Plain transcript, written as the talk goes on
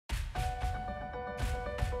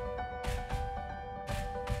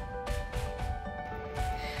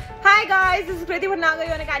Hi guys, this is Kriti Bhatnagar,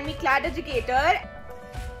 Unacademy CLAT educator.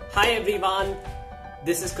 Hi everyone,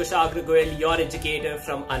 this is Kushagra Goyal, your educator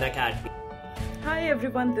from Unacademy. Hi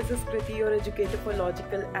everyone, this is Kriti, your educator for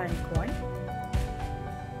Logical and Quant.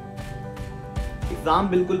 Exam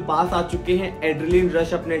बिल्कुल पास आ चुके हैं, adrenaline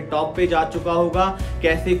rush अपने top पे जा चुका होगा.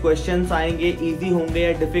 कैसे questions आएंगे, इजी होंगे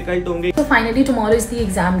या डिफिकल्ट होंगे? So finally tomorrow is the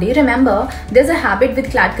exam day. Remember, there's a habit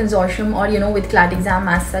with CLAT consortium or with CLAT exam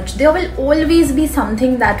as such. There will always be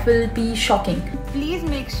something that will be shocking. Please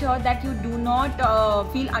make sure that you do not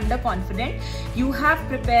feel underconfident. You have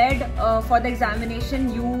prepared for the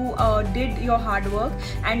examination. You did your hard work,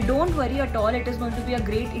 and don't worry at all. It is going to be a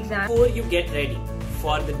great exam. Before you get ready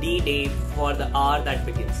for the D-Day, for the hour that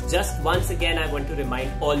begins, just once again I want to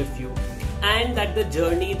remind all of you and that the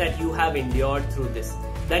journey that you have endured through this,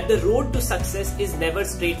 that the road to success is never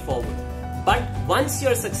straightforward. But once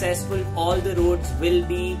you're successful, all the roads will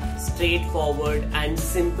be straightforward and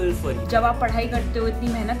simple for you. जब आप पढ़ाई करते हो, इतनी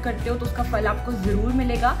मेहनत करते हो, तो उसका फल आपको जरूर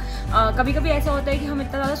मिलेगा. कभी कभी ऐसा होता है कि हम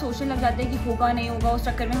इतना ज़्यादा सोचने लग जाते हैं कि होगा नहीं होगा, उस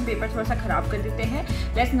चक्कर में हम पेपर थोड़ा सा खराब कर देते हैं.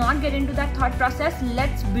 Let's not get into that thought process.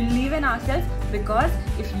 Let's believe in ourselves, because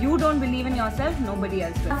if you don't believe in yourself, nobody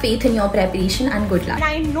else will. Faith in your preparation and good luck. And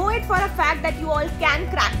I know it for a fact that you all can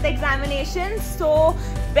crack the examinations. So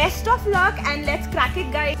best of luck and let's crack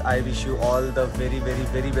it, guys. I wish you all the very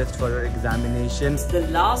best for your examinations. The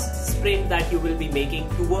last sprint that you will be making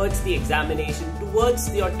towards the examination, towards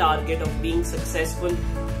your target of being successful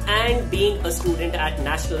and being a student at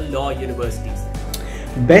national law universities.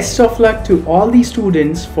 Best of luck to all the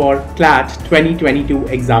students for CLAT 2022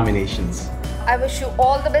 examinations. I wish you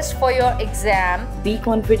all the best for your exam. Be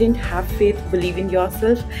confident, have faith, believe in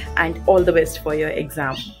yourself, and all the best for your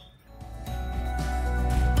exam.